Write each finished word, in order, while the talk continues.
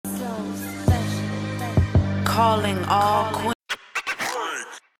calling all queens.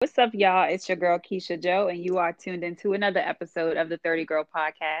 What's up, y'all? It's your girl Keisha Joe, and you are tuned into another episode of the 30 Girl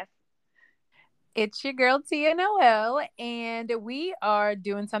Podcast. It's your girl Tia Noel, and we are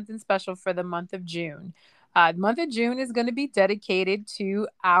doing something special for the month of June. The month of June is going to be dedicated to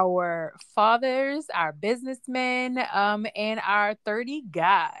our fathers, our businessmen, and our 30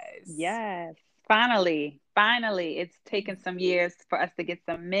 guys. Yes, finally. It's taken some years for us to get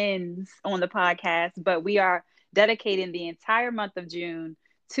some men's on the podcast, but we are dedicating the entire month of June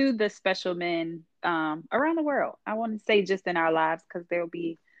to the special men around the world. I want to say just in our lives because there will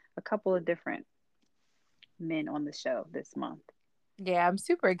be a couple of different men on the show this month. Yeah, I'm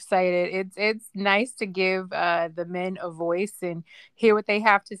super excited. It's nice to give the men a voice and hear what they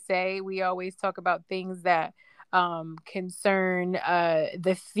have to say. We always talk about things that concern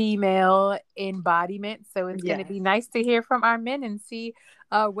the female embodiment. So it's going to be nice to hear from our men and see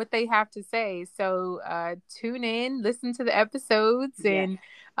what they have to say. So tune in, listen to the episodes, and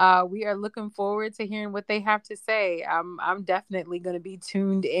we are looking forward to hearing what they have to say. I'm definitely going to be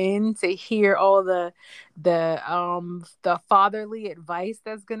tuned in to hear all the fatherly advice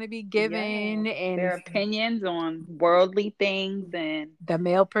that's going to be given and their opinions on worldly things and the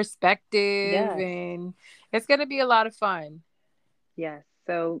male perspective, and it's going to be a lot of fun. Yes,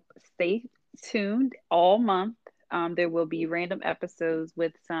 so stay tuned all month. There will be random episodes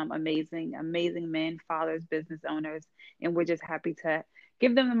with some amazing men, fathers, business owners, and we're just happy to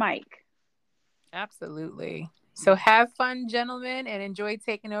give them the mic. Absolutely. So have fun, gentlemen, and enjoy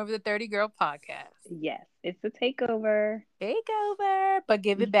taking over the 30 Girl Podcast. Yes, it's a takeover. But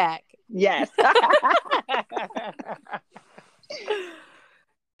give it back. Yes.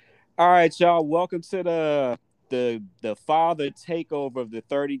 All right, y'all. Welcome to the father takeover of the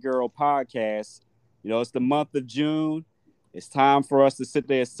 30 Girl Podcast. You know, it's the month of June. It's time for us to sit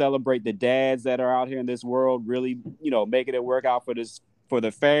there and celebrate the dads that are out here in this world, really, making it work out for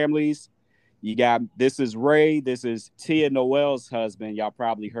the families. This is Ray. This is Tia Noel's husband. Y'all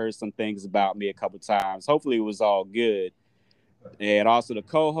probably heard some things about me a couple times. Hopefully it was all good. And also the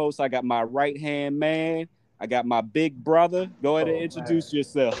co-host, I got my right-hand man. I got my big brother. Go ahead and introduce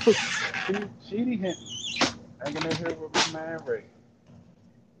yourself. Sheedy Hinton. Hanging in here with my man Ray.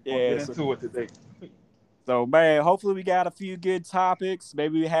 Yeah, get into it today. So, man, hopefully we got a few good topics.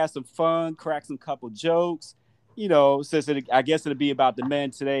 Maybe we had some fun, crack some couple jokes. Since I guess it'll be about the men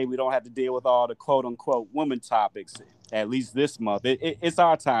today, we don't have to deal with all the quote-unquote woman topics, at least this month. It's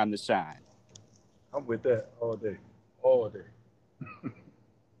our time to shine. I'm with that all day. All day.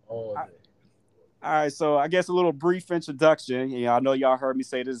 All right, so I guess a little brief introduction. I know y'all heard me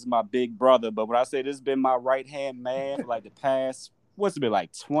say this is my big brother, but when I say this has been my right-hand man for like the past, what's it been,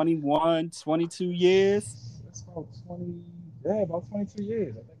 like 21, 22 years? That's about 22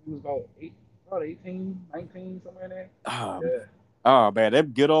 years. I think it was about 18, 19, somewhere in there. Oh man,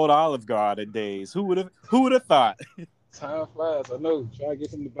 them good old Olive Garden days. Who would have thought? Time flies. I know. Try to get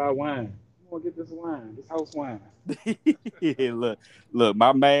them to buy wine. You want to get this wine, this house wine. Yeah, look,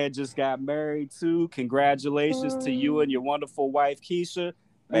 my man just got married too. Congratulations to you and your wonderful wife, Keisha.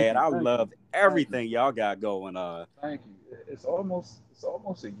 Man, I love everything y'all got going on. Thank you. It's almost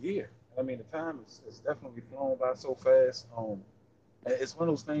a year. I mean, the time is definitely flown by so fast. It's one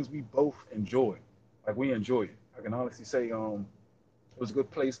of those things we both enjoy. Like, we enjoy it. I can honestly say it was a good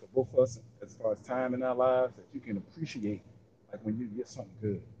place for both of us as far as time in our lives that you can appreciate, like when you get something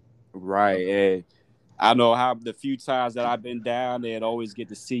good. Right. And I know how the few times that I've been down there and always get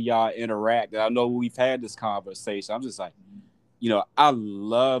to see y'all interact. I know we've had this conversation. I'm just like, I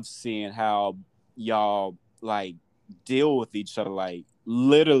love seeing how y'all like deal with each other. Like,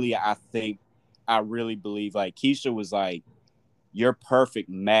 literally, I really believe like Keisha was like your perfect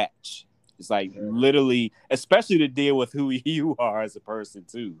match. It's like literally, especially to deal with who you are as a person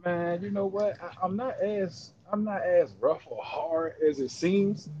too. Man, you know what? I'm not as rough or hard as it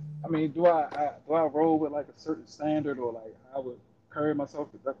seems. I mean, do I roll with like a certain standard, or like I would carry myself,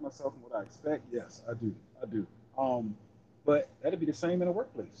 conduct myself, and what I expect? Yes, I do. But that'd be the same in a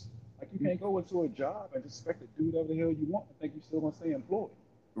workplace. Like, you can't go into a job and just expect to do whatever the hell you want and think you're still gonna stay employed.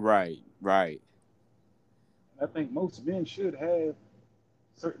 Right. And I think most men should have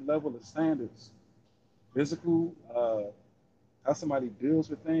certain level of standards, physical, how somebody deals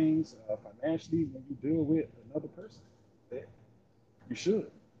with things, financially, when you deal with another person. That you should.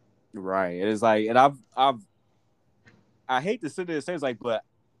 Right. It's like, and I hate to sit there and say it's like, but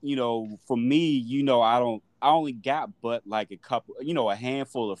for me, I only got but like a couple, a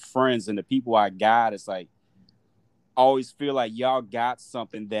handful of friends, and the people I got, it's like, I always feel like y'all got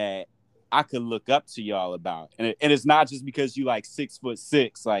something that I could look up to y'all about. And it's not just because you like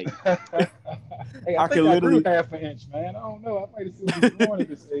 6'6". Like Hey, I I could think I grew literally, half an inch, man. I don't know. I might have still be growing at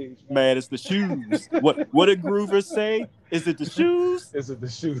this age, man. man, it's the shoes. What did Groover say? Is it the shoes? Is it the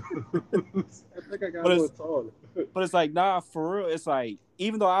shoes? I think I got a But little it's taller. but it's like, nah, for real. It's like,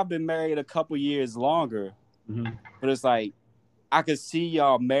 even though I've been married a couple years longer, Mhm. but it's like I could see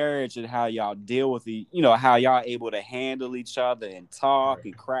y'all marriage and how y'all deal with how y'all able to handle each other and talk Right.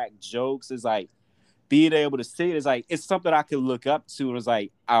 and crack jokes. It's like being able to see it is like it's something I could look up to. It's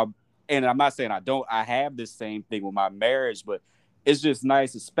like and I'm not saying I have this same thing with my marriage, but it's just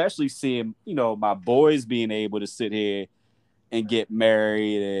nice, especially seeing, my boys being able to sit here and get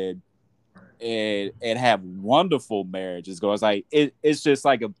married and have wonderful marriages. It's like it's just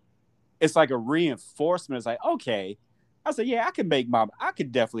like a reinforcement. It's like, okay. I said, yeah, I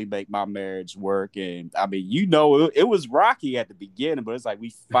could definitely make my marriage work. And I mean, it was rocky at the beginning, but it's like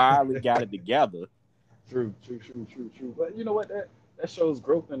we finally got it together. True. But you know what? That shows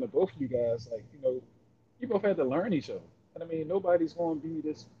growth in the both of you guys. Like, you both had to learn each other. And I mean, nobody's going to be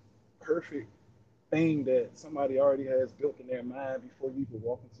this perfect thing that somebody already has built in their mind before you even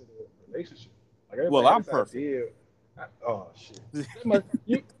walk into the relationship. Like Well, everybody I'm has this perfect. idea. Oh shit!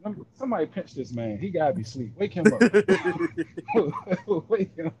 Somebody pinch this man. He gotta be asleep. Wake him up.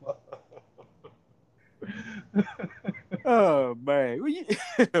 Wake him up. Oh man,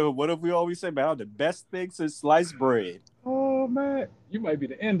 what if we always say, man, the best thing since sliced bread? Oh man, you might be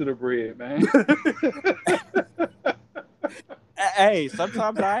the end of the bread, man. Hey,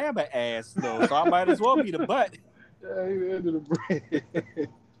 sometimes I am an ass though, so I might as well be the butt. Yeah, he the end of the bread.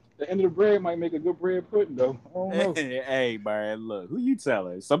 The end of the bread might make a good bread pudding, though. I don't know. Hey, man, look, who you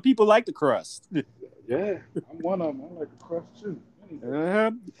telling? Some people like the crust. Yeah, I'm one of them. I like the crust too.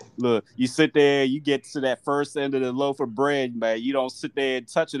 Uh-huh. Look, you sit there, you get to that first end of the loaf of bread, man. You don't sit there and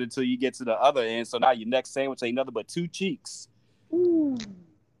touch it until you get to the other end. So now your next sandwich ain't nothing but two cheeks. Ooh.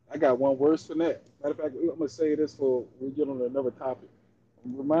 I got one worse than that. Matter of fact, I'm gonna say this for we get on another topic.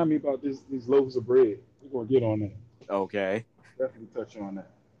 Remind me about these loaves of bread. We're gonna get on that. Okay. Definitely touch on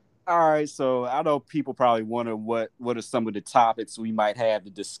that. All right. So I know people probably wonder what are some of the topics we might have to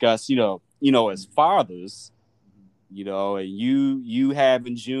discuss. As fathers. And you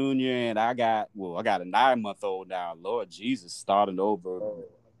having Junior, and I got a 9-month-old now. Lord Jesus, starting over. Oh,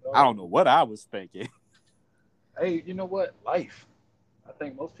 I don't know what I was thinking. Hey, you know what? Life. I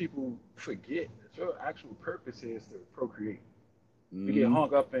think most people forget that your actual purpose is to procreate. We get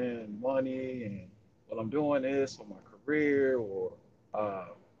hung up in money and, well, I'm doing this for my career or uh,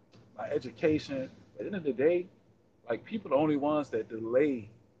 my education. At the end of the day, like people are the only ones that delay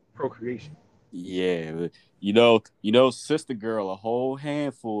procreation. Yeah, sister girl, a whole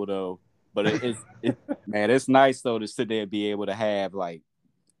handful though. But man, it's nice though to sit there and be able to have like,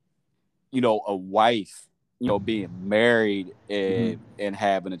 a wife, being married Mhm. and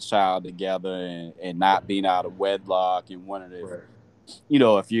having a child together and not being out of wedlock and one of Right.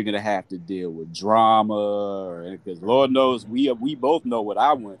 if you're gonna have to deal with drama or because Lord knows we both know what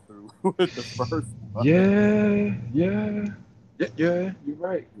I went through with the first one. Yeah. You're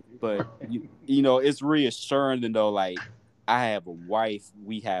right. But it's reassuring to know like I have a wife,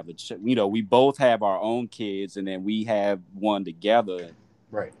 we have we both have our own kids, and then we have one together.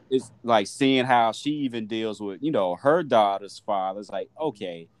 Right. It's like seeing how she even deals with her daughter's father. It's like,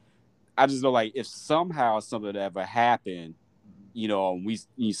 okay, I just know like if somehow something ever happened,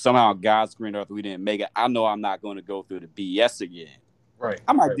 somehow God's green earth we didn't make it, I know I'm not going to go through the BS again. Right.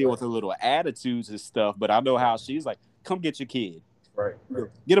 I might deal with her little attitudes and stuff, but I know how she's like, come get your kid. Right.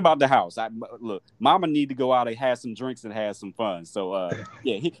 Get about the house. Look, mama need to go out and have some drinks and have some fun. So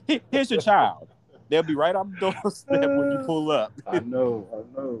yeah, here's your child. They'll be right on the doorstep when you pull up. I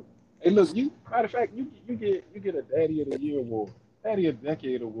know. Hey, look, matter of fact, you get a Daddy of the Year award, Daddy of the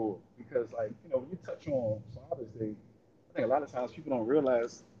Decade award, because like when you touch on Father's Day, I think a lot of times people don't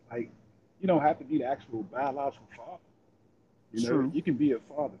realize like you don't have to be the actual biological father. True. You can be a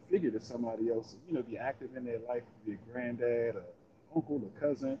father figure to somebody else. Be active in their life, be a granddad, a uncle, a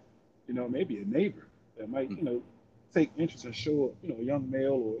cousin, maybe a neighbor that might take interest and show a young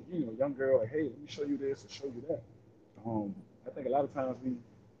male or young girl like, hey, let me show you this or show you that. I think a lot of times we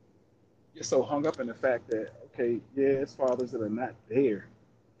get so hung up in the fact that okay, yeah, it's fathers that are not there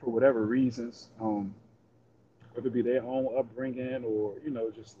for whatever reasons, whether it be their own upbringing or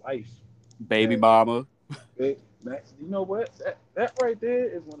just life. Baby That mama. Max, you know what? That right there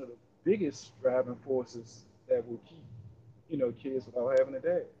is one of the biggest driving forces that will keep kids without having a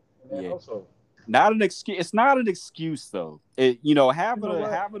dad in their Yeah. household. Not an excuse. It's not an excuse though. What?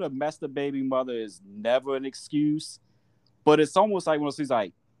 Having a messed up baby mother is never an excuse. But it's almost like one of those things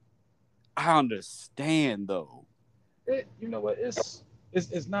like I understand though. You know what? It's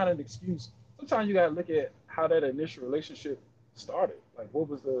not an excuse. Sometimes you gotta look at how that initial relationship started. Like, what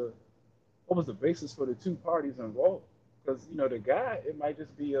was the basis for the two parties involved? Because the guy, it might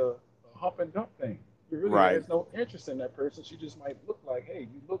just be a hump and dump thing. He really Right. has no interest in that person. She just might look like, hey,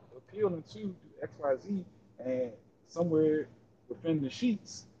 you look appealing to do X, Y, Z, and somewhere within the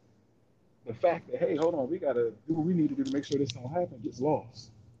sheets, the fact that, hey, hold on, we gotta do what we need to do to make sure this don't happen gets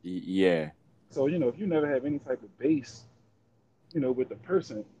lost. Yeah. So if you never have any type of base, with the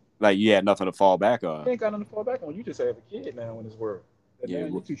person, Like you had nothing to fall back you on. ain't got nothing to fall back on. You just have a kid now in this world, and Yeah.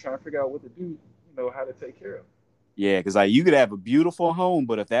 now you two trying to figure out what to do, how to take care of. Yeah, because like you could have a beautiful home,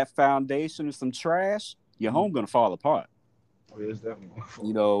 but if that foundation is some trash, your home gonna fall apart. Oh, yeah, it's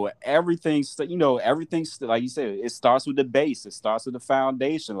definitely. Everything's like you said, it starts with the base, it starts with the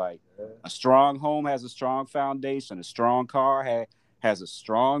foundation. Like Yeah. a strong home has a strong foundation, a strong car has a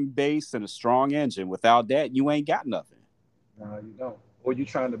strong base and a strong engine. Without that, you ain't got nothing. No, you don't. Or you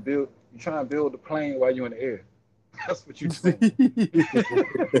trying to build the plane while you're in the air. That's what you're doing.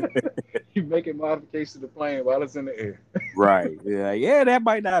 You making modifications to the plane while it's in the air. Right. Yeah, that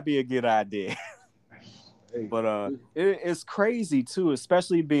might not be a good idea. Hey, But it's crazy too,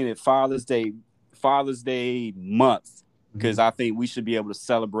 especially being at Father's Day month, because I think we should be able to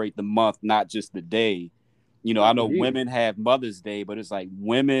celebrate the month, not just the day. I know Yeah. women have Mother's Day, but it's like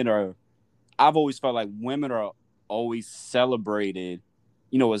I've always felt like women are always celebrated,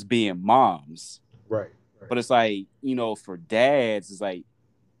 as being moms. Right. But it's like, for dads, it's like,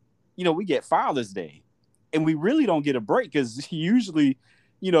 we get Father's Day and we really don't get a break because usually,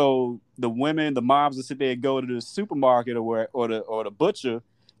 the moms will sit there and go to the supermarket or the butcher,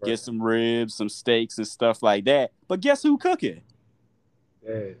 get some ribs, some steaks and stuff like that. But guess who cooking?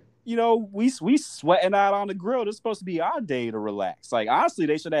 Yeah. We sweating out on the grill. This is supposed to be our day to relax. Like, honestly,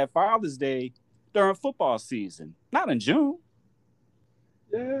 they should have Father's Day during football season, not in June.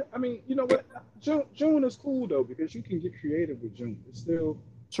 Yeah, I mean, you know what? June is cool though because you can get creative with June. It's still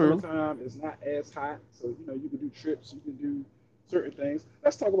True. summertime. It's not as hot, so you can do trips. You can do certain things.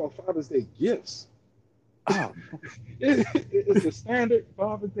 Let's talk about Father's Day gifts. Oh. It's the standard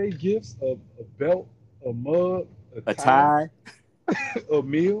Father's Day gifts of a belt, a mug, A tie. a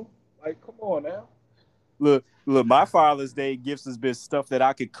meal. Like, come on now. Look, my Father's Day gifts has been stuff that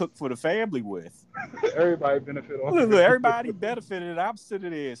I could cook for the family with. Everybody benefit off. Look, everybody benefited. I'm sitting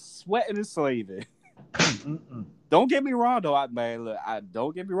there sweating and slaving. Don't get me wrong, though.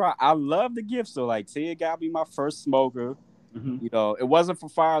 Don't get me wrong. I love the gifts. So, like, Tia got me my first smoker. It wasn't for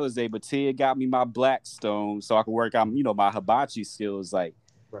Father's Day, but Tia got me my Blackstone so I could work on, my hibachi skills. Like,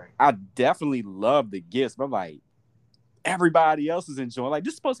 right. I definitely love the gifts, but I'm like, everybody else is enjoying. Like,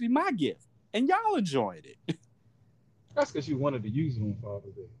 this is supposed to be my gift, and y'all enjoying it. That's because you wanted to use it on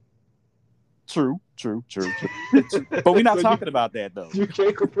Father's Day. True. But we're not talking about that though. You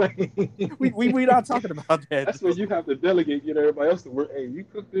can't complain. we not talking about that. That's where you have to delegate, get everybody else to work. Hey, you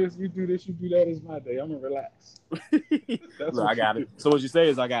cook this, you do this, you do that. It's my day. I'm gonna relax. Look, I got it. So what you say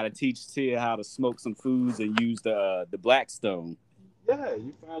is I gotta teach Tia how to smoke some foods and use the Blackstone. Yeah,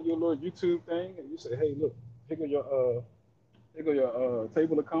 you find your little YouTube thing and you say, hey, look, here go your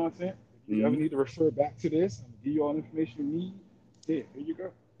table of content. If you ever need to refer back to this, I'm gonna give you all the information you need. Here you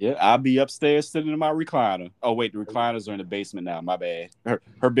go. Yeah, I'll be upstairs sitting in my recliner. Oh, wait, the recliners are in the basement now. My bad.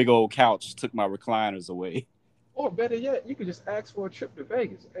 Her big old couch took my recliners away. Or better yet, you could just ask for a trip to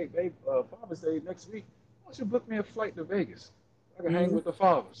Vegas. Hey, babe, Father's Day next week. Why don't you book me a flight to Vegas? I can hang with the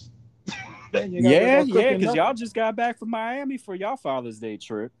fathers. Yeah, because y'all just got back from Miami for y'all Father's Day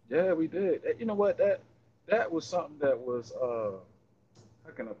trip. Yeah, we did. You know what? That was something that was,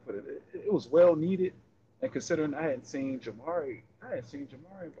 how can I put it? It was well needed. And considering I hadn't seen Jamari in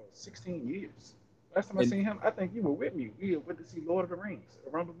about 16 years. Last time I seen him, I think you were with me. We went to see Lord of the Rings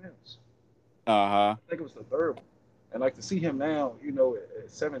at Rumble Mills. I think it was the third one. And like to see him now,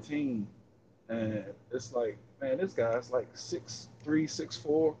 at 17, and it's like, man, this guy's like 6'3",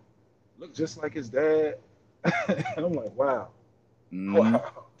 6'4", look just like his dad. And I'm like, wow.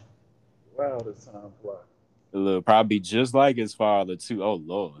 Wow, this time flies. It'll probably just like his father too. Oh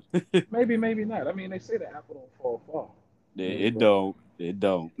Lord. Maybe not. I mean, they say the apple don't fall far. It don't. At the end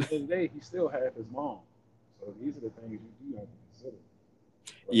of the day, he still had his mom. So these are the things you do have to consider.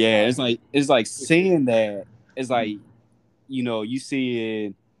 But yeah, it's like seeing that. It's like, you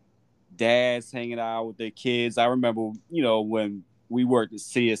see dads hanging out with their kids. I remember, when we worked at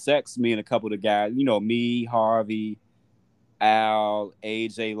CSX, me and a couple of the guys, me, Harvey, Al,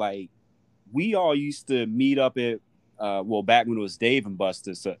 AJ, like we all used to meet up at back when it was Dave and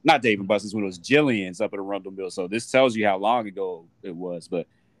Buster's, not Dave and Buster's, when it was Jillian's up at Arundel Mill. So this tells you how long ago it was. But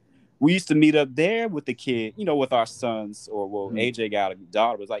we used to meet up there with the kid, with our sons, or well, AJ got a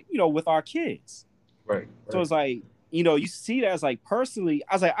daughter, was like, with our kids. Right. So it's like, you see that as like personally,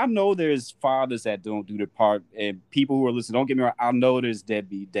 I was like, I know there's fathers that don't do their part, and people who are listening, don't get me wrong, I know there's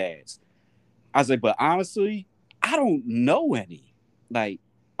deadbeat dads. I was like, but honestly, I don't know any. Like,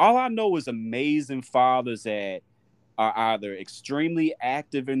 all I know is amazing fathers that are either extremely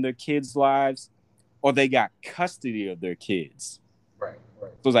active in their kids' lives or they got custody of their kids. Right.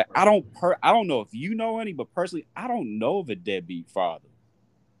 So it's like, I don't know if you know any, but personally, I don't know of a deadbeat father.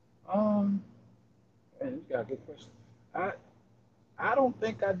 Man, you got a good question. I I don't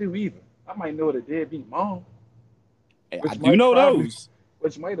think I do either. I might know the deadbeat mom, I which do might know probably, those.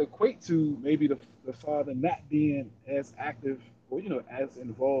 which might equate to maybe the father not being as active or as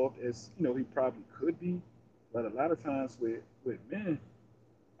involved as he probably could be. But a lot of times with men,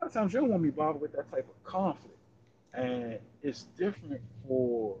 a lot of times you don't want to be bothered with that type of conflict, and it's different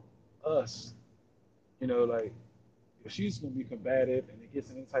for us. Like if she's gonna be combative and it gets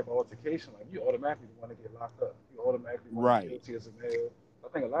in any type of altercation, like you automatically want to get locked up. You automatically want to be Right. guilty as a male. I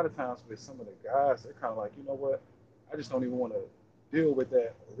think a lot of times with some of the guys, they're kind of like, you know what? I just don't even want to deal with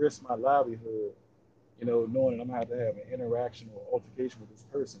that, or risk my livelihood, knowing that I'm gonna have to have an interaction or altercation with this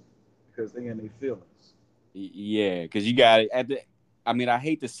person because they in their feelings. Yeah, because you got it I mean, I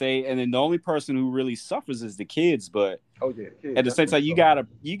hate to say, and then the only person who really suffers is the kids, but Oh yeah, the kids at the same time, definitely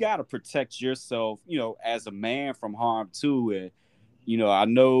you so. gotta protect yourself, as a man from harm too. And I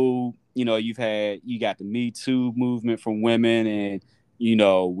know, you got the Me Too movement from women, and I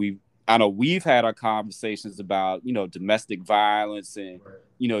know we've had our conversations about domestic violence, and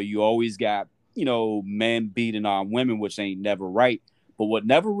Right. you always got men beating on women, which ain't never right. But what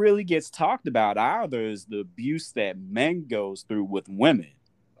never really gets talked about either is the abuse that men goes through with women.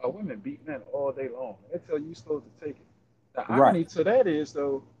 Women beat men all day long. They tell you you're supposed to take it. The Right. irony to that is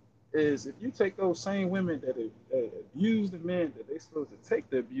though, is if you take those same women that abuse the men that they supposed to take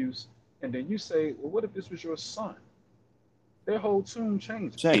the abuse, and then you say, well, what if this was your son? Their whole tune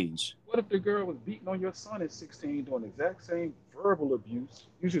changes. Change. What if the girl was beating on your son at 16 doing the exact same verbal abuse?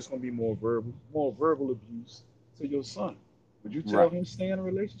 Usually it's gonna be more verbal abuse to your son. Would you tell Right. him stay in a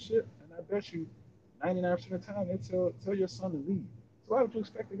relationship? And I bet you 99% of the time they tell your son to leave. So why would you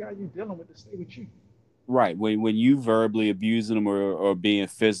expect the guy you're dealing with to stay with you? Right. When you verbally abusing them, or being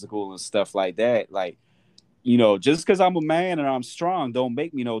physical and stuff like that, like, just because I'm a man and I'm strong, don't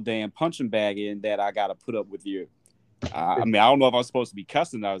make me no damn punching bag in that I gotta put up with you. I mean, I don't know if I'm supposed to be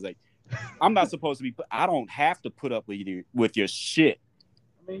cussing. I was like, I'm not supposed to be. I don't have to put up with your shit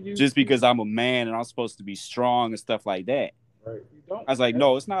I mean, you just because I'm a man and I'm supposed to be strong and stuff like that. right? You don't. I was like, And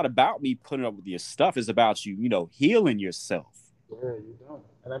no, it's not about me putting up with your stuff. It's about you, healing yourself. yeah, you don't.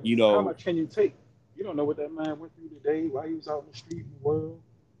 And I You mean, how know, much can you take? You don't know what that man went through today, while he was out in the street in the world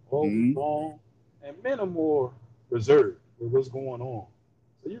all week mm, long. And men are more reserved with what's going on.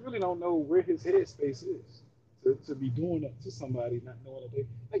 So you really don't know where his headspace is to be doing that to somebody, not knowing that they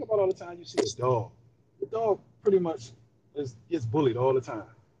think about all the time you see a dog. The dog pretty much gets bullied all the time.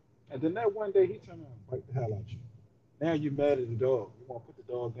 And then that one day he turned around and bite the hell out you. Now you're mad at the dog. You want to put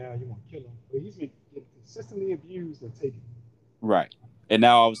the dog down. You want to kill him. But he's been getting consistently abused and taken. right. And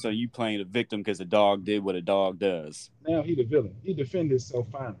now all of a sudden you playing the victim because the dog did what a dog does. Now he the villain. He defended himself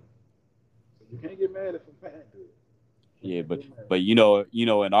finally. So you can't get mad if a man do it. You Yeah, can't but get mad. but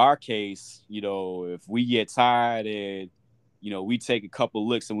in our case, if we get tired and we take a couple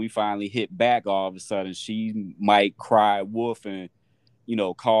looks and we finally hit back, all of a sudden she might cry wolf and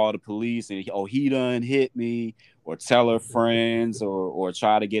call the police and he done hit me, or tell her friends, or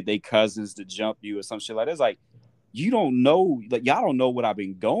try to get their cousins to jump you or some shit like that. It's like, you don't know, like, y'all don't know what I've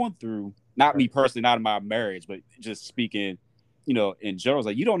been going through. Not me Right. personally, not in my marriage, but just speaking, in general. It's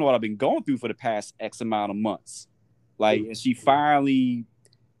like, you don't know what I've been going through for the past X amount of months. Like, True. and True.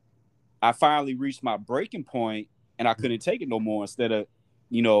 I finally reached my breaking point and I couldn't take it no more. Instead of,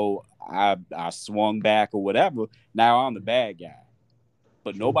 I swung back or whatever. Now I'm the bad guy.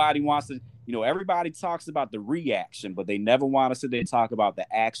 But True. nobody wants to, everybody talks about the reaction, but they never want to sit there and talk about the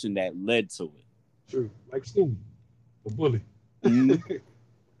action that led to it. True. Like Stewie, the bully. Mm-hmm.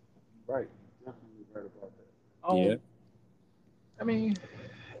 Right. Definitely right about that. Yeah. I mean,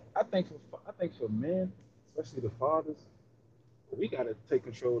 I think for men, especially the fathers, we got to take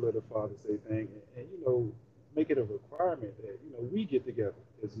control of the Father's Day thing, and make it a requirement that we get together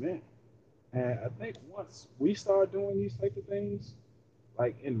as men. And I think once we start doing these type of things,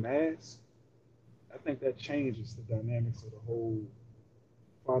 like in mass, I think that changes the dynamics of the whole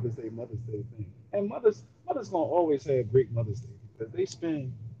Father's Day, Mother's Day thing. And mothers gonna always have great Mother's Day because they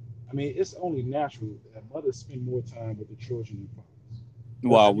spend. I mean, it's only natural that mothers spend more time with the children than fathers.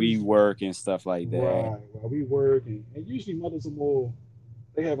 while we work and stuff like that. right, while we work, and usually mothers are more,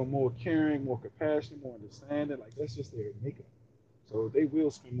 they have a more caring, more compassion, more understanding. Like that's just their makeup. So they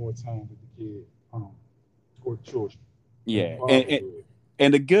will spend more time with the kid, or children than the Yeah, father would.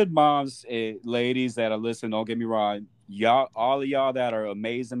 and the good moms, ladies that are listening, don't get me wrong, y'all, all of y'all that are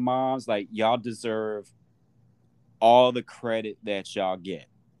amazing moms, like y'all deserve all the credit that y'all get.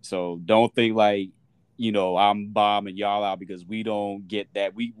 So don't think like, I'm bombing y'all out because we don't get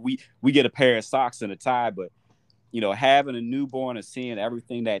that. We get a pair of socks and a tie, but having a newborn and seeing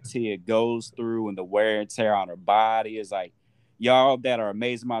everything that Tia goes through and the wear and tear on her body is like, y'all that are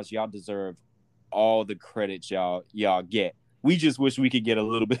amazing moms, y'all deserve all the credit y'all get. We just wish we could get a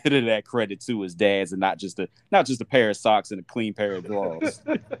little bit of that credit too as dads and not just a pair of socks and a clean pair of drawers.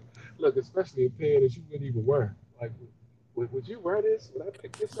 Look, especially a pair that you wouldn't even wear. Like, would you wear this? Would I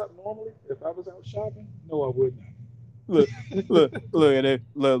pick this up normally if I was out shopping? No, I would Look, look at it.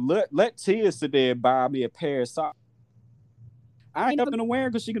 Look, let Tia sit there and buy me a pair of socks. I ain't never gonna wear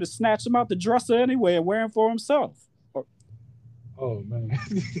them because she's gonna snatch them out the dresser anyway and wear them for himself. Oh man.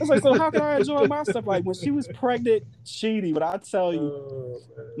 It's like, so how can I enjoy my stuff? Like when she was pregnant, Sheedy, but I tell you,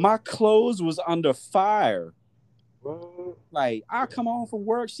 my clothes was under fire. Like I come home from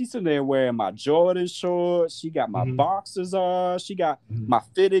work, she's sitting there wearing my Jordan shorts. She got my boxers on. She got my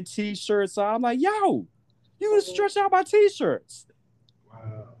fitted t-shirts on. I'm like, yo, you gonna stretch out my t-shirts?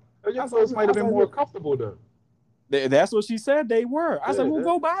 Wow. Your clothes might have been more comfortable though. That's what she said they were. I said, well,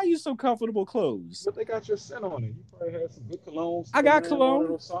 go buy you some comfortable clothes. But they got your scent on it. You probably had some good cologne. I got cologne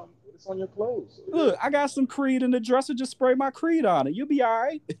or something. It's on your clothes. So, look, I got some Creed in the dresser. Just spray my Creed on it. You'll be all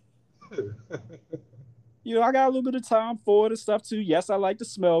right. I got a little bit of Tom Ford and stuff too. Yes, I like to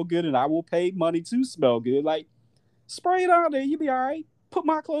smell good, and I will pay money to smell good. Like, spray it on there. You'll be all right. Put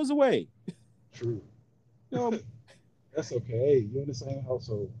my clothes away. True. That's okay. Hey, you're in the same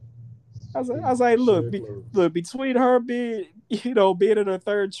household. I was like, look, between her being in her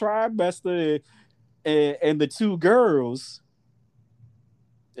third trimester and the two girls,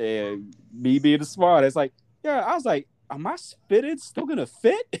 and me being the smart, it's like, yeah, I was like, am I fitted? Still gonna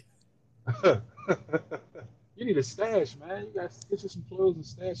fit? You need a stash, man. You got to get you some clothes and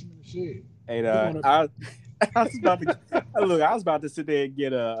stash them in the shed. And I was about to sit there and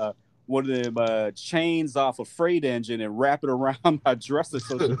get one of them chains off a freight engine and wrap it around my dresser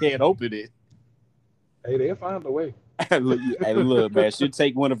so she can't open it. Hey, they'll find a way. Look, man, she'll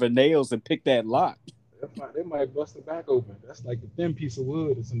take one of her nails and pick that lock. They might bust the back open. That's like the thin piece of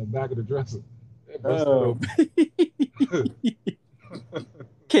wood that's in the back of the dresser. They bust it open.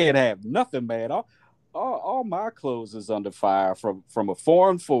 Can't have nothing, man. All my clothes is under fire from a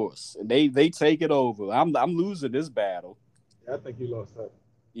foreign force, and they take it over. I'm losing this battle. Yeah, I think you lost that.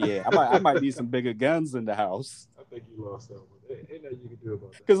 Yeah, I might need some bigger guns in the house. I think you lost that one. Ain't nothing you can do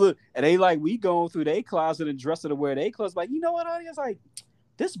about that. Because look, and they like we going through their closet and dressing to wear their clothes. Like, you know what, honey? It's like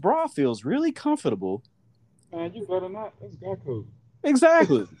this bra feels really comfortable. Man, you better not. That's guy code.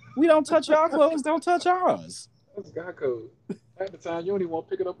 Exactly. We don't touch our clothes. Don't touch ours. That's guy code. At the time, you don't even want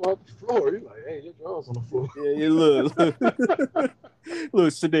to pick it up off the floor. You're like, hey, your drawers on the floor. Yeah,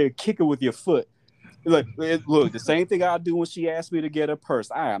 look, sit there kicking with your foot. Look, the same thing I do when she asked me to get a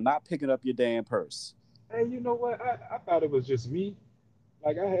purse. I am not picking up your damn purse. Hey, you know what? I thought it was just me.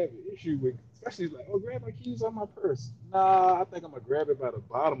 Like, I have an issue with, especially like, oh, grab my keys on my purse. Nah, I think I'm going to grab it by the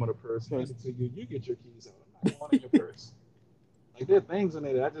bottom of the purse, hand it to you. You get your keys out. I'm not wanting your purse. Like, there are things in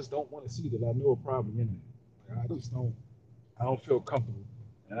there that I just don't want to see that I know are probably in there. Like, I don't feel comfortable.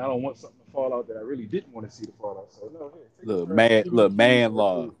 And I don't want something to fall out that I really didn't want to see to fall out. So, no, hey, look, man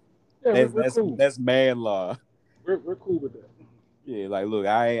law. Yeah, that's cool. That's man law. We're cool with that. Yeah, like, look,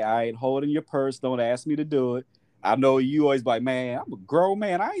 I ain't holding your purse. Don't ask me to do it. I know you always be like, man, I'm a grown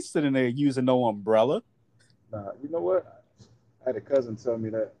man. I ain't sitting there using no umbrella. Nah, you know what? I had a cousin tell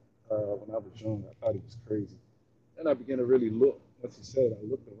me that when I was young. I thought he was crazy. Then I began to really look. Once he said it, I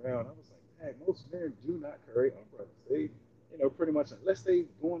looked around. I was like, man, most men do not carry umbrellas. They, pretty much, unless they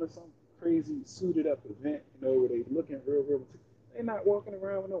going to some crazy suited up event, where they looking real, they not walking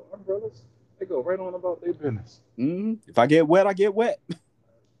around with no umbrellas. They go right on about their business. Mm-hmm. If I get wet, I get wet.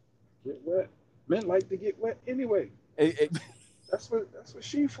 Get wet. Men like to get wet anyway. That's what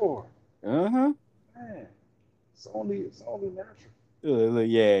she for. Uh-huh. Man, it's only natural.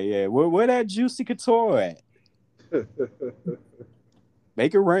 Yeah. Where that Juicy Couture at?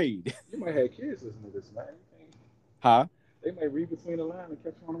 Make it rain. You might have kids listening to this, man. Huh? They might read between the lines and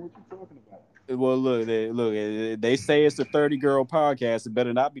catch on to what you're talking about. Well, look, they say it's a 30 girl podcast. It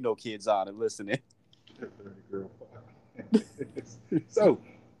better not be no kids on it listening. 30 girl podcast. So,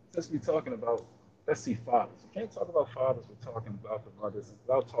 since we're talking about let's see, fathers. You can't talk about fathers without talking about the mothers and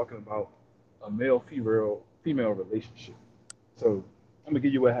without talking about a male female relationship. So I'm gonna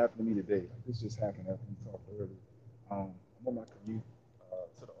give you what happened to me today. Like, this just happened after we talked earlier. I'm on my commute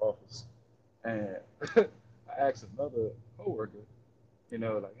to the office, and I asked another coworker,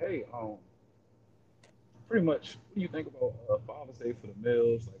 like, hey, pretty much, what do you think about Father's Day for the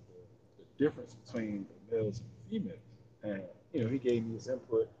males? Like the difference between the males and the females. And he gave me his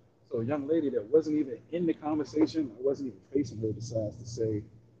input. So a young lady that wasn't even in the conversation, I wasn't even facing her, decides to say,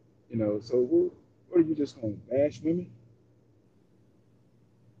 so what are you just going to bash women?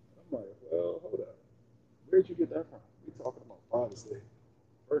 I'm like, well, hold up. Where'd you get that from? We talking about Father's Day.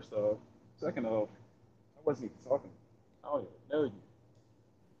 First off. Second off, I wasn't even talking. I don't even know you.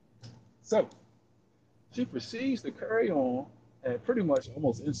 So she proceeds to carry on and pretty much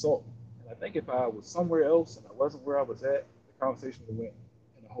almost insult me. And I think if I was somewhere else and I wasn't where I was at, the conversation would have went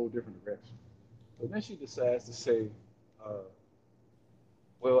in a whole different direction. So then she decides to say, uh,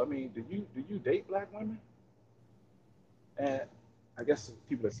 well, I mean, do you date black women? And I guess the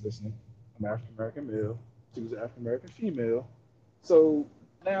people that's listening, I'm African American male. She was an African American female. So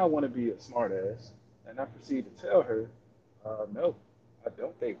now I want to be a smartass, and I proceed to tell her, no, I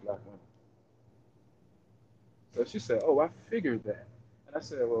don't date black women. So she said, oh, I figured that. And I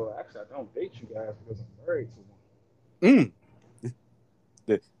said, well, actually, I don't date you guys because I'm married to one.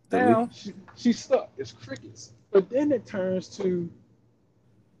 Mm. Now she's stuck. It's crickets. But then it turns to,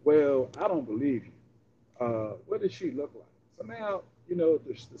 well, I don't believe you. What does she look like? So now,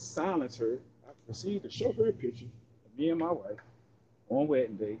 to silence her, I proceed to show her a picture of me and my wife on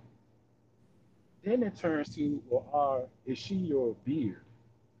wedding day. Then it turns to, well, is she your beard?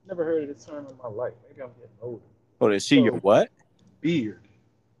 Never heard of this term in my life. Maybe I'm getting older. Oh, is she your So, what? beard.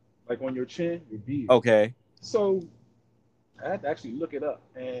 Like on your chin, your beard. Okay. So I had to actually look it up.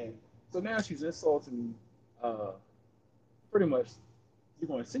 And so now she's insulting me. Uh, Pretty much, you're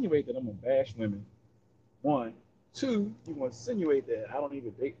going to insinuate that I'm going to bash women. One. Two, you're going to insinuate that I don't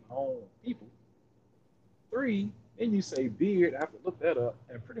even date my own people. Three, then you say beard. I have to look that up.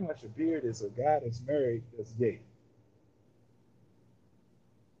 And pretty much a beard is a guy that's married that's gay.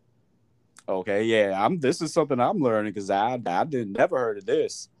 Okay, yeah. This is something I'm learning because I didn't never heard of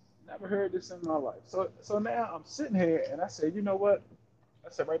this. Never heard this in my life. So now I'm sitting here and I say, you know what? I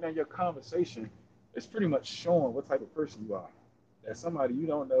said, right now your conversation is pretty much showing what type of person you are. That somebody you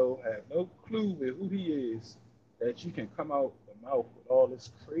don't know, have no clue with who he is, that you can come out the mouth with all this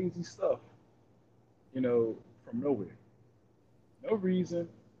crazy stuff, from nowhere. No reason,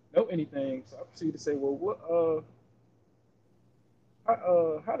 no anything. So I proceed to say, well,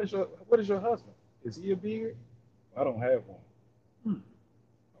 what is your husband? Is he a beard? I don't have one. Hmm.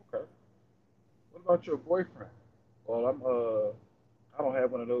 Okay. What about your boyfriend? Well, I don't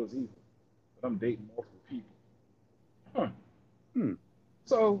have one of those either, but I'm dating multiple people. Huh. Hmm.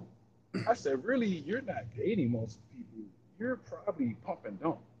 So I said, really, you're not dating multiple people. You're probably pumping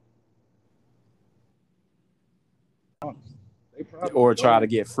dump. Honestly. They probably Or try to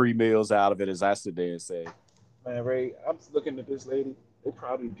don't. get free meals out of it, as I sit there and say. Man, Ray, I'm looking at this lady. They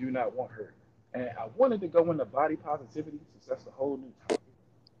probably do not want her. And I wanted to go into body positivity since that's the whole new topic.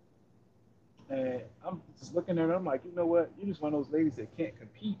 And I'm just looking at her. I'm like, you know what? You're just one of those ladies that can't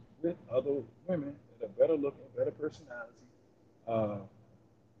compete with other women that are better looking, better personality, uh,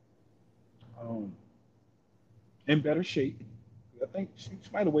 um, in better shape. I think she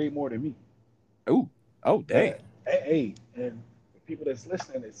might have weighed more than me. Oh, dang. But hey, and the people that's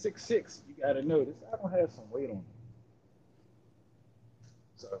listening at 6'6", you got to know this. I don't have some weight on me.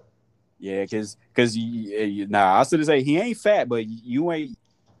 So Yeah, because nah, I was gonna say he ain't fat, but you ain't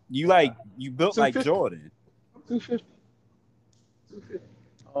you built like 250. Jordan. I'm 250.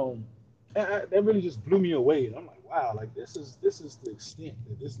 250. That really just blew me away. And I'm like, wow, like this is the extent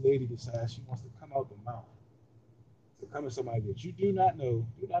that this lady decides she wants to come out the mouth to come to somebody that you do not know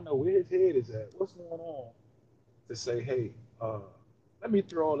where his head is at, what's going on, to say, hey, let me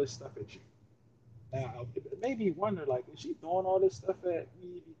throw all this stuff at you. Now, it made me wonder, like, is she throwing all this stuff at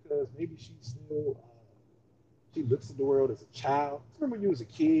me because maybe she's still, she looks at the world as a child? Remember when you was a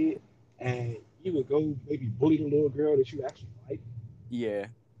kid and you would go maybe bully the little girl that you actually like? Yeah.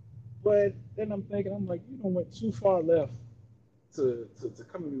 But then I'm thinking, I'm like, you don't went too far left to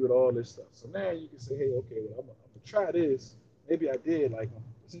come at me with all this stuff. So now you can say, hey, okay, well, I'm gonna try this. Maybe I did like him.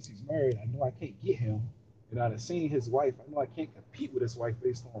 Since he's married, I know I can't get him. And I've seen his wife. I know I can't compete with his wife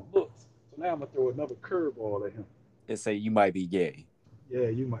based on looks. So now I'm gonna throw another curveball at him. And say you might be gay. Yeah,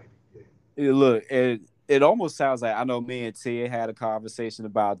 you might be gay. Look, it almost sounds like I know me and Ted had a conversation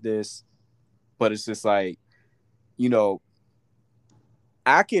about this, but it's just like, you know,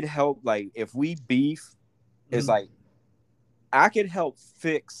 I could help, like, if we beef, it's Mhm. like I could help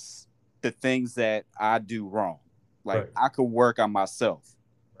fix the things that I do wrong. Like, Right. I could work on myself.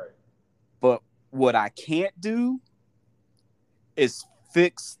 Right. But what I can't do is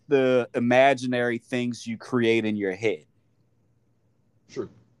fix the imaginary things you create in your head. True.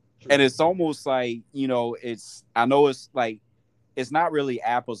 True. And it's almost like, I know it's like, it's not really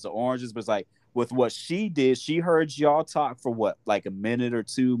apples to oranges, but it's like with what she did, she heard y'all talk for what, like a minute or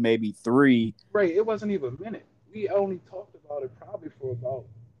two, maybe three. Right. It wasn't even a minute. We only talked about it probably for about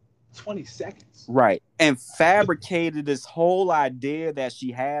 20 seconds. Right. And fabricated this whole idea that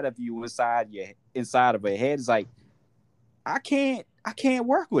she had of you inside of her head. It's like, I can't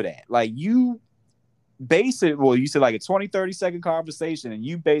work with that. Like, you base it, well, you said like a 20-30 second conversation, and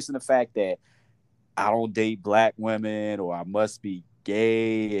you basing the fact that I don't date black women, or I must be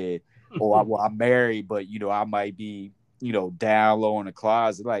gay, or I'm married, but I might be, down low in the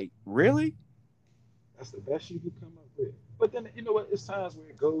closet. Like, really? That's the best you could come up with. But then you know what? It's times where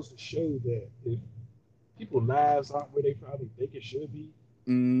it goes to show that if people's lives aren't where they probably think it should be,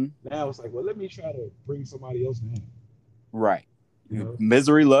 Mm, now it's like, well, let me try to bring somebody else in. right. You know,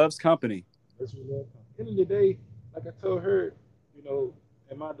 Misery loves company. that's what love comes. End of the day, like I told her, you know,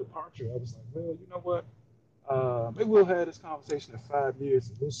 in my departure, I was like, well, you know what? Maybe we'll have this conversation in 5 years,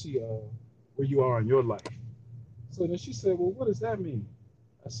 and we'll see where you are in your life. So then she said, well, what does that mean?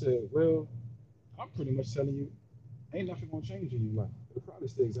 I said, well, I'm pretty much telling you, ain't nothing gonna change in your life. It'll probably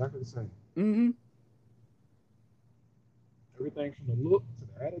stay exactly the same. Mm-hmm. Everything from the look to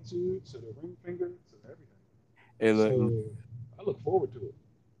the attitude to the ring finger to everything. And, So I look forward to it.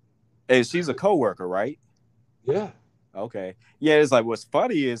 and she's a coworker, right? Yeah. Okay. Yeah, it's like, what's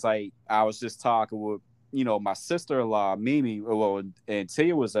funny is, like, I was just talking with, my sister-in-law, Mimi, well, and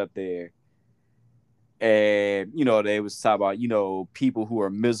Tia was up there, and they was talking about, people who are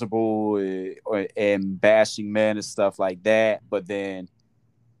miserable, and bashing men and stuff like that, but then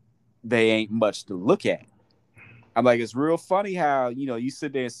they ain't much to look at. I'm like, it's real funny how, you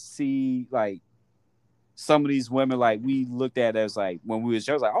sit there and see, like, some of these women, like, we looked at as, like, when we was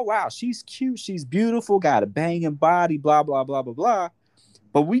young, like, oh wow, she's cute, she's beautiful, got a banging body, blah blah blah blah blah.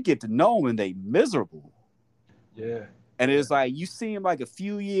 But we get to know them and they miserable. Yeah. And Yeah. it's like, you see them like a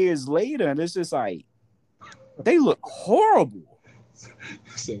few years later, and it's just like, they look horrible.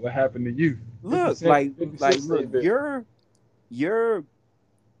 So what happened to you? Look, 50 like, 50 Cent look, said that.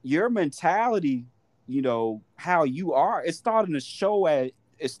 your mentality, how you are, it's starting to show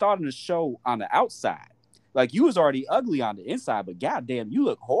on the outside. Like, you was already ugly on the inside, but goddamn, you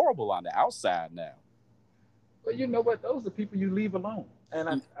look horrible on the outside now. But you know what? Those are people you leave alone.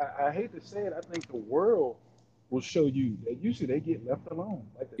 And I hate to say it, I think the world will show you that usually they get left alone.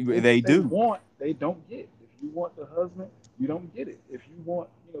 Like the things They that they do. want, they don't get. If you want the husband, you don't get it. If you want,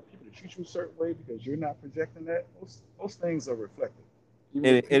 people to treat you a certain way because you're not projecting that, those things are reflected. Even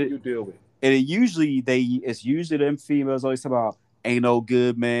with It, the people it, you deal with. and it's usually them females always talk about, ain't no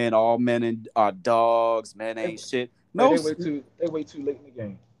good men, all men are dogs, men They, ain't shit. right, No, they wait too late in the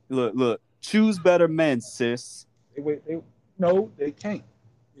game. look, choose better men, sis. They wait they no, they can't.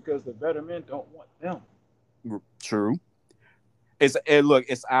 Because the better men don't want them. True. It's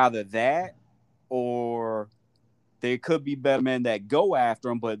either that, or there could be better men that go after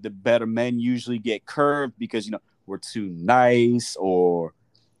them, but the better men usually get curved because we're too nice, or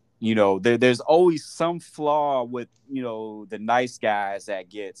there's always some flaw with the nice guys that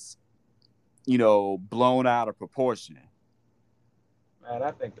gets blown out of proportion. Man,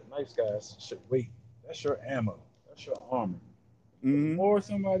 I think the nice guys should wait. That's your ammo. That's your armor. The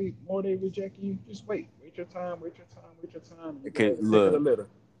Mm-hmm. more they reject you, just wait. Wait your time, wait your time, wait your time. You can Okay, have the pick of the litter.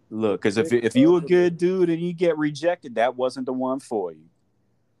 look, The because if pick if you of a the good litter. dude and you get rejected, that wasn't the one for you.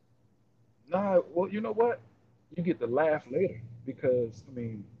 Nah, well, you know what? You get to laugh later because I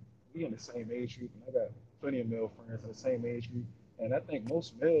mean, we in the same age group, and I got plenty of male friends in the same age group, and I think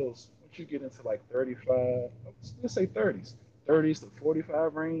most males, once you get into like 35, let's say 30s to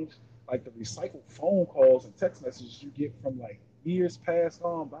 45 range, like the recycled phone calls and text messages you get from like years past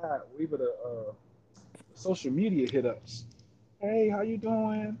on by, or even the social media hit ups. Hey, how you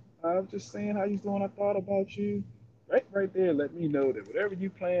doing? I'm just saying how you doing. I thought about you. Right there, let me know that whatever you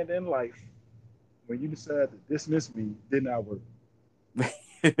planned in life when you decide to dismiss me did not work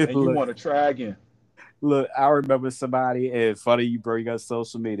and you look, want to try again. look, I remember somebody, and funny you bring up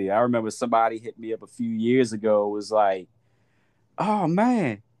social media. I remember somebody hit me up a few years ago, was like, oh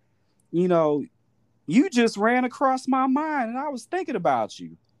man, you know, you just ran across my mind and I was thinking about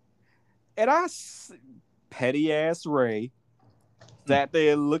you. And petty ass Ray, sat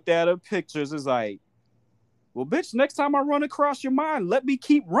there and looked at her pictures. Is like, Well, bitch, next time I run across your mind, let me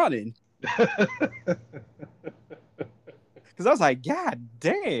keep running. Because I was like, God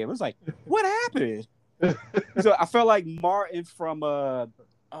damn. I was like, what happened? So I felt like Martin from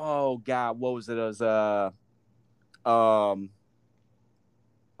oh God, what was it? It was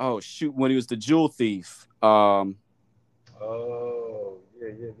oh shoot, when he was the jewel thief. Oh,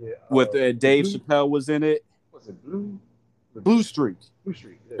 yeah. With Dave Blue, Chappelle was in it. was it Blue? Blue Street. Blue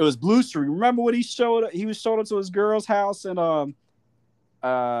Street. Yeah. It was Blue Street. Remember when he was showed up to his girl's house and who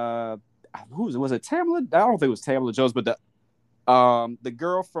was it? Was it Tamala? I don't think it was Tamala Jones, but the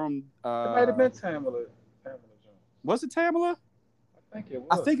girl from it might have been Tamala Jones. Was it Tamala? I think it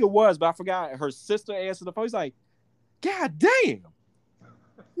was. I think it was, but I forgot. Her sister answered the phone. He's like, God damn.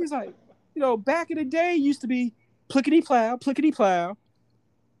 He's like, back in the day, it used to be plickety plow.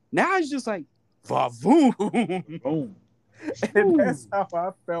 Now it's just like, vavoom. Boom. And that's how I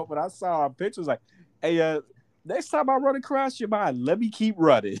felt when I saw our pictures. Like, hey, next time I run across your mind, let me keep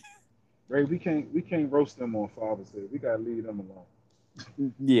running. Ray, we can't roast them on Father's Day. We gotta leave them alone.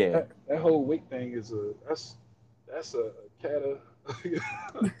 Yeah. That whole weight thing is that's a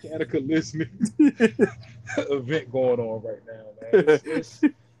cataclysmic event going on right now, man. It's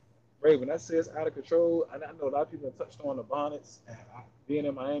Ray, when that says out of control, and I know a lot of people have touched on the bonnets, and being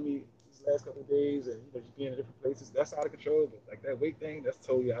in Miami these last couple of days, and just being in different places, that's out of control. But like that weight thing, that's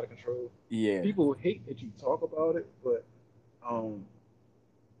totally out of control. Yeah. People hate that you talk about it, but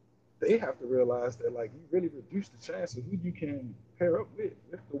they have to realize that like you really reduce the chance of who you can pair up with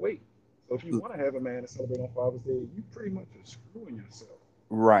the weight. So if you want to have a man to celebrate on Father's Day, you pretty much are screwing yourself.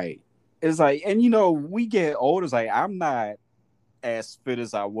 Right. It's like, and we get older. It's like, I'm not as fit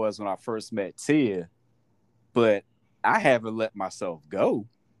as I was when I first met Tia, but I haven't let myself go.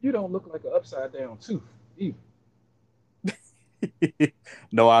 You don't look like an upside down tooth either.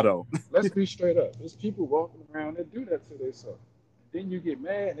 No, I don't. Let's be straight up. There's people walking around that do that to themselves. Then you get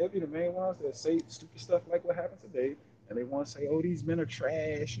mad, and they'll be the main ones that say stupid stuff like what happened today, and they want to say, "Oh, these men are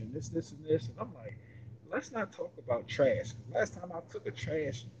trash," and this, and this. And I'm like, let's not talk about trash. Last time I took a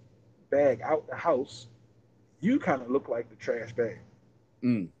trash bag out the house, you kind of look like the trash bag.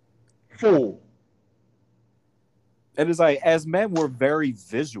 Full. And it's like, as men, we're very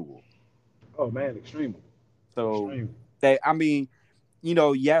visual. Oh man, extremely. So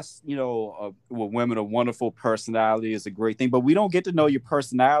yes, with women, a wonderful personality is a great thing, but we don't get to know your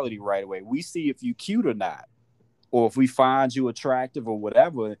personality right away. We see if you cute or not, or if we find you attractive or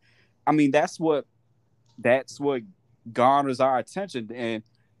whatever. I mean, that's what garners our attention. And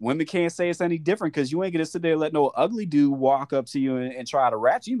women can't say it's any different, because you ain't gonna sit there and let no ugly dude walk up to you and try to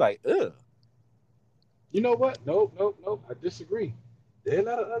rat you. Like, ugh. You know what? Nope. I disagree. They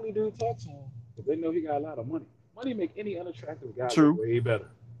let an ugly dude talk to him, but they know he got a lot of money. Money make any unattractive guy look way better.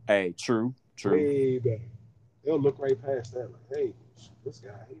 Hey, true. Way better. They'll look right past that. Like, hey, this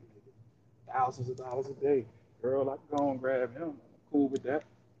guy, he making thousands of dollars a day. Girl, I can go and grab him. I'm cool with that.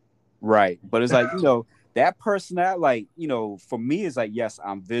 Right. But it's like, that personality, like, for me, it's like, yes,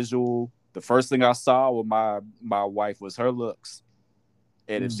 I'm visual. The first thing I saw with my wife was her looks.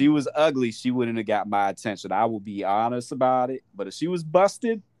 And if she was ugly, she wouldn't have got my attention. I will be honest about it. But if she was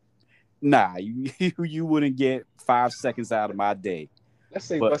busted, nah, you wouldn't get 5 seconds out of my day. Let's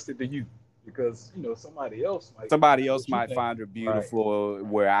say busted to you, because somebody else might find her beautiful, right,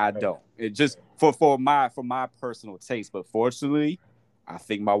 where I don't. It just for my personal taste. But fortunately, I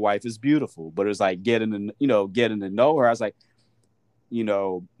think my wife is beautiful. But it's like getting to know her. I was like,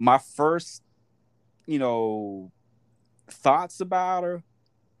 my first thoughts about her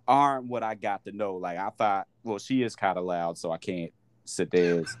aren't what I got to know. Like, I thought, well, she is kind of loud, so I can't sit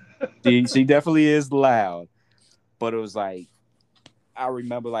there. She definitely is loud, but it was like, I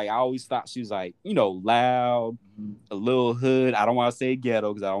remember, like, I always thought she was like, loud, a little hood. I don't want to say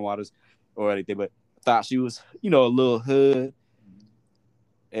ghetto because I don't want to or anything, but I thought she was, a little hood.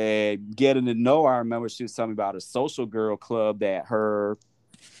 And getting to know, I remember she was telling me about a social girl club that her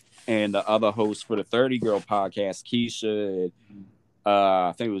and the other host for the 30 Girl podcast, Keisha, and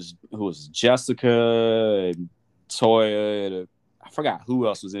I think it was Jessica and Toya, and I forgot who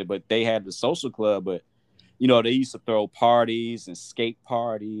else was in it, but they had the social club. But they used to throw parties and skate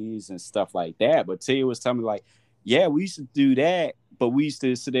parties and stuff like that. But Tia was telling me, like, yeah, we used to do that, but we used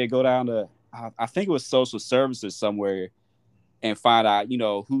to sit there, go down to, I think it was social services somewhere, and find out,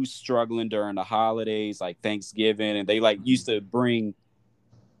 who's struggling during the holidays, like Thanksgiving. And they like used to bring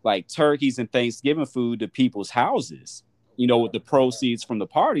like turkeys and Thanksgiving food to people's houses, with the proceeds from the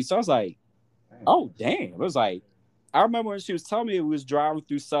party. So I was like, oh, damn. It was like, I remember when she was telling me, we was driving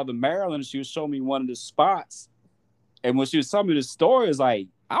through Southern Maryland, and she was showing me one of the spots. And when she was telling me the story, it's like,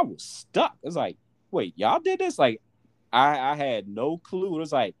 I was stuck. It's like, wait, y'all did this? Like, I had no clue. It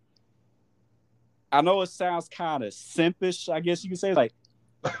was like, I know it sounds kind of simpish, I guess you could say. Like,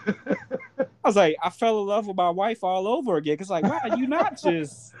 I was like, I fell in love with my wife all over again. Cause like, wow, you not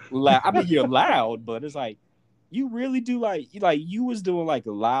just loud. I mean, you're loud, but it's like, you really do like you was doing like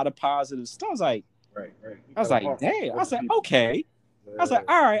a lot of positive stuff. I was like, Right, right. You I was got a like, heart for damn. I other was like, people. okay. I was like,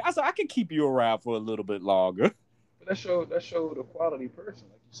 Yeah. all right. I was like, I can keep you around for a little bit longer. But that showed a quality person.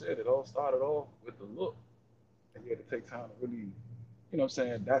 Like you said, it all started off with the look. And you had to take time to really, you know what I'm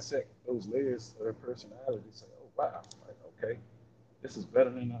saying, dissect those layers of their personality. Say, oh wow, like okay, this is better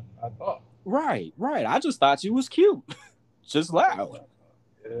than I thought. Right, right. I just thought you was cute, just Better than loud. I thought.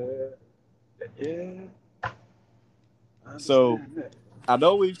 Yeah, yeah. I So understand that. I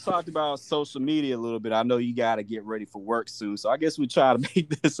know we've talked about social media a little bit. I know you got to get ready for work soon, so I guess we try to make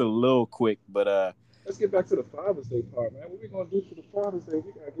this a little quick. But Let's get back to the Father's Day part, man. What we gonna do for the Father's Day?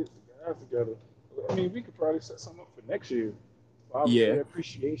 We gotta get the guys together. I mean, we could probably set something up for next year. Father's yeah, Day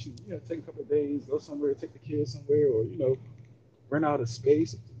appreciation. You know, take a couple of days, go somewhere, take the kids somewhere, or rent out a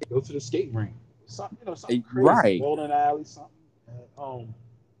space, go to the skate rink, something, something crazy, right. bowling alley, something. And,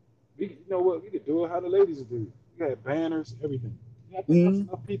 you know what? We could do it how the ladies do. We got banners, everything. I think once Mm,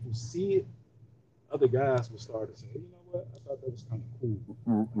 enough people see it, other guys will start to say, you know what? I thought that was kind of cool.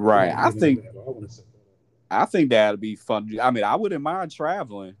 Like, we right. haven't did any of that, but I want to set that up. I think that'd be fun. I mean, I wouldn't mind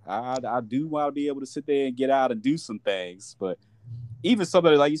traveling. I do want to be able to sit there and get out and do some things. But even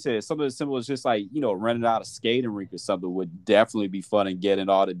somebody like you said, something as simple as just like renting out a skating rink or something would definitely be fun and getting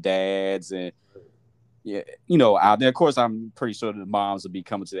all the dads and yeah, out there. Of course, I'm pretty sure the moms would be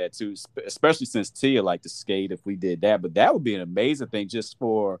coming to that too, especially since Tia liked to skate. If we did that, but that would be an amazing thing just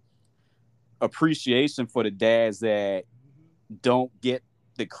for appreciation for the dads that don't get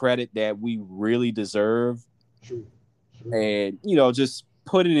the credit that we really deserve, True, true. and just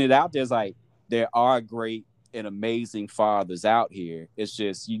putting it out there is like there are great and amazing fathers out here. It's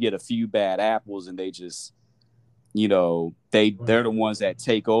just you get a few bad apples and they just Right. they're the ones that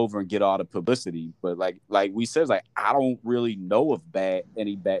take over and get all the publicity. But like we said, like I don't really know of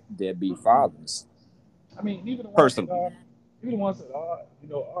any bad deadbeat fathers I mean, personally. even the ones that are,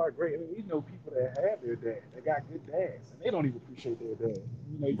 are great. I mean, we know people that have their dad, they got good dads, and they don't even appreciate their dad.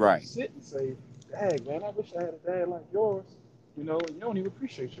 You Right, sit and say, "Dad, man, I wish I had a dad like yours." And you don't even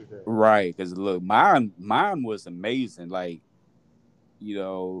appreciate your dad. right. Because look, mine was amazing. Like you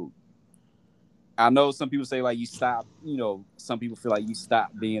know, I know some people say like you stop, some people feel like you stop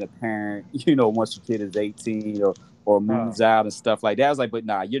being a parent, once your kid is 18 or Nah, moves out and stuff like that. I was like, but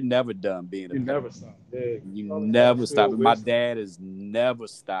nah, you're never done being a you parent. never stop. Yeah, You you always gotta never stop. instill And my wisdom. dad has never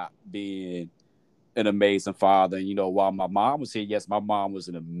stopped being an amazing father. And while my mom was here, yes, my mom was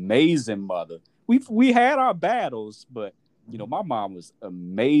an amazing mother. We had our battles, but my mom was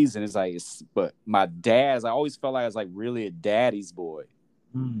amazing. But my dad's, I always felt like I was like really a daddy's boy.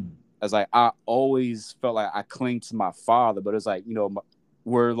 Mm. As like I always felt like I cling to my father, but it's like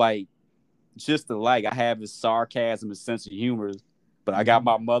we're like just alike. I have his sarcasm and sense of humor, but I got Mhm.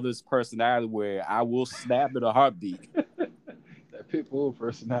 my mother's personality where I will snap at a heartbeat. That pit bull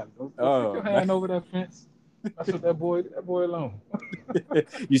personality. Don't stick Oh your man, hand over that fence. That's what that boy alone.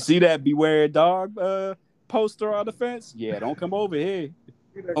 you see that "Beware Dog" poster on the fence? Yeah, don't come over here.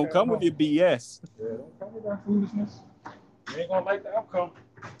 Get that Don't kind of come with your mama. BS. Yeah, don't come with that foolishness. You ain't gonna like the outcome.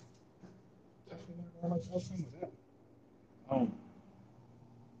 Definitely not gonna like the outcome of that. Um,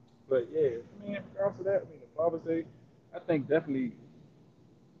 but yeah, I mean, in regards to that, I mean, the Father's Day, I think definitely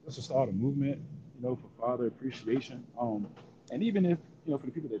this will start a movement, for father appreciation. And even if for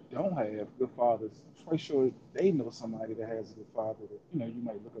the people that don't have good fathers, I'm quite sure they know somebody that has a good father that you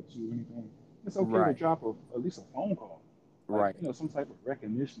might look up to or anything. It's okay to Right, drop at least a phone call, like right. some type of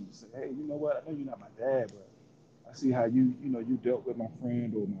recognition to say, hey, you know what? I know you're not my dad, but I see how you dealt with my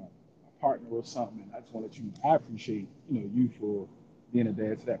friend or my partner or something, and I just want to let you know I appreciate you for being a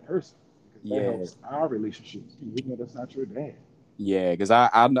dad to that person because that Yeah, helps our relationships. Even though that's not your dad. yeah. Because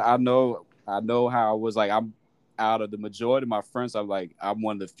I know how it was like. I'm out of the majority of my friends. I'm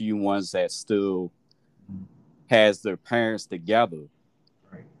one of the few ones that still Mhm. has their parents together,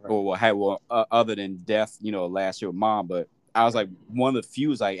 Right, right, or other than death, last year with mom. But I was right. like one of the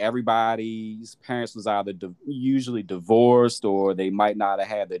few. Like everybody's parents was either usually divorced or they might not have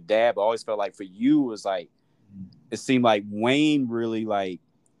had their dad. But I always felt like for you it was like Mhm. it seemed like Wayne really like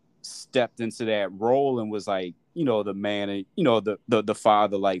stepped into that role and was like the man and the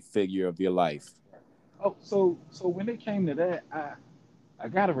father like figure of your Right, life. right. Oh, so when it came to that, I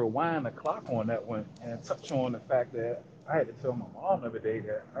got to rewind the clock on that one and touch on the fact that I had to tell my mom the other day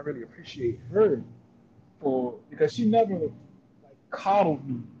that I really appreciate her for because she never like coddled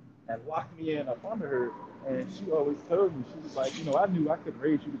me and locked me in up under her. And she always told me, she was like, I knew I could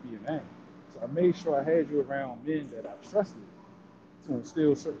raise you to be a man. So I made sure I had you around men that I trusted to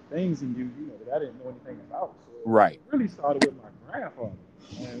instill certain things in you, that I didn't know anything about. So Right. it really started with my grandfather.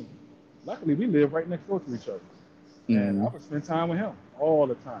 And luckily, we lived right next door to each other. And I would spend time with him all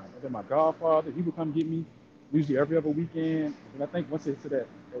the time. And then my godfather, he would come get me usually every other weekend. And I think once it hit to that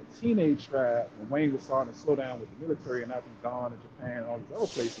teenage stride, when Wayne was starting to slow down with the military and I was gone to Japan and all these other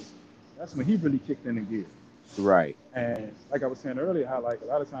places, that's when he really kicked in gear. Right. And like I was saying earlier, how like a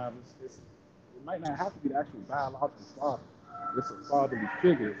lot of times it might not have to be the actual biological father. It's a fatherly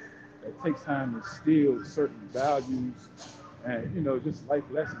figure that takes time to instill certain values and just life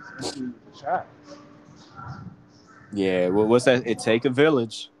lessons into the child. Yeah. Well, what's that? It take a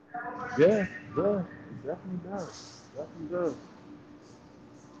village. Yeah, it definitely does. Definitely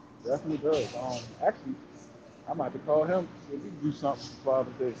does. Actually, I might have to call him so we can do something for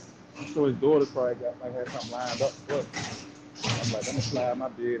Father's Day. I'm sure his daughter probably might have something lined up, but I'm gonna slide my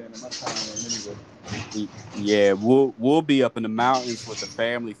bed in and my time in anyway. Yeah, we'll be up in the mountains with the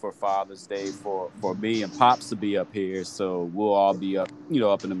family for Father's Day for me and Pops to be up here, so we'll all be up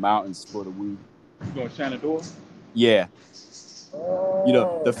up in the mountains for the week. You going to Shenandoah? Yeah.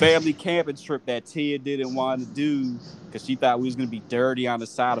 Oh. The family camping trip that Tia didn't want to do because she thought we was gonna be dirty on the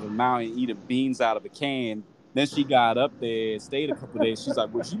side of a mountain eating beans out of a can. Then she got up there and stayed a couple of days. She's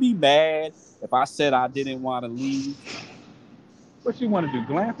like, "Would you be mad if I said I didn't want to leave?" What you want to do?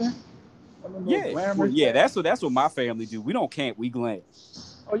 Glamping? Yeah, that's what my family do. We don't camp, we glamp.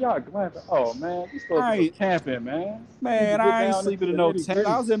 Oh, y'all glamping? Oh man, you supposed to go camping, man. Man, I ain't sleeping in no tent.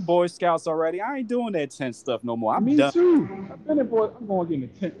 I was in Boy Scouts already. I ain't doing that tent stuff no more. Me too. I've been in Boy. I'm going to get in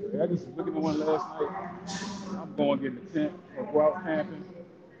the tent. Man. I just was looking at one last night. I'm going to get in the tent and go out camping.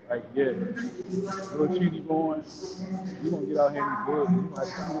 Like, yeah, little cheesy going. You gonna get out here and do it? You might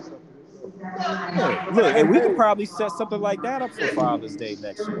find stuff for yourself. Yeah, look, and we could probably set something like that up for Father's Day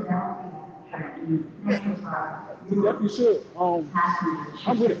next year. You definitely should. I'm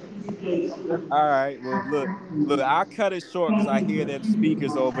with it. All right. Well, look, I'll cut it short because I hear them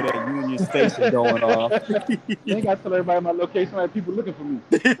speakers over there, Union Station, going off. You ain't got to tell everybody my location. I have people looking for me.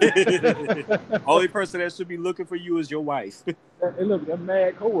 Only person that should be looking for you is your wife. Hey, look, that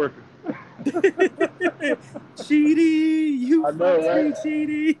mad coworker. Cheaty, you I know, right?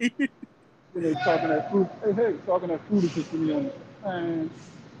 Cheaty. They talking that food. Hey, talking that food is just me on the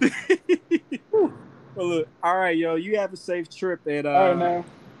Well, look, all right, yo, you have a safe trip, and all right, man.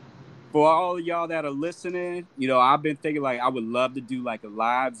 For all of y'all that are listening, I've been thinking I would love to do a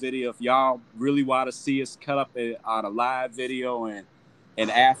live video. If y'all really want to see us cut up on a live video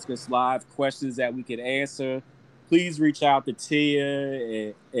and ask us live questions that we could answer, please reach out to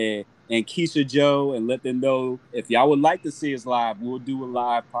Tia and Keisha Joe and let them know if y'all would like to see us live. We'll do a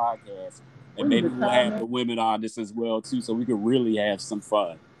live podcast, and maybe we'll have the women on this as well too, so we can really have some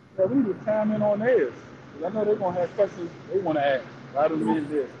fun. Yeah, we need to chime in on theirs. I know they're gonna have questions they want to ask. Why do men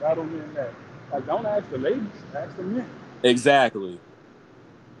this? Why do men that? Don't ask the ladies, ask the men. Exactly.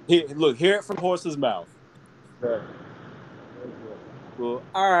 Hear it from horse's mouth. Exactly. Well,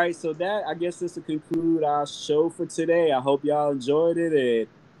 all right. So I guess this will conclude our show for today. I hope y'all enjoyed it and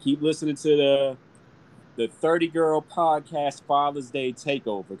keep listening to the 30 Girl Podcast Father's Day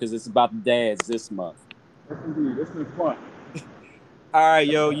Takeover because it's about the dads this month. Yes, indeed. It's been fun. All right,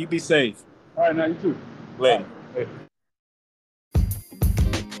 yo. You be safe. All right, now you too. Later. Later.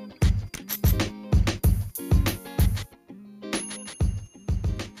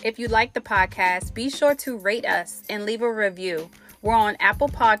 If you like the podcast, be sure to rate us and leave a review. We're on Apple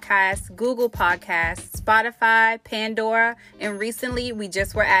Podcasts, Google Podcasts, Spotify, Pandora, and recently we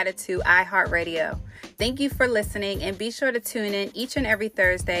just were added to iHeartRadio. Thank you for listening and be sure to tune in each and every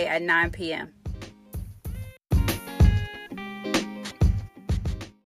Thursday at 9 p.m.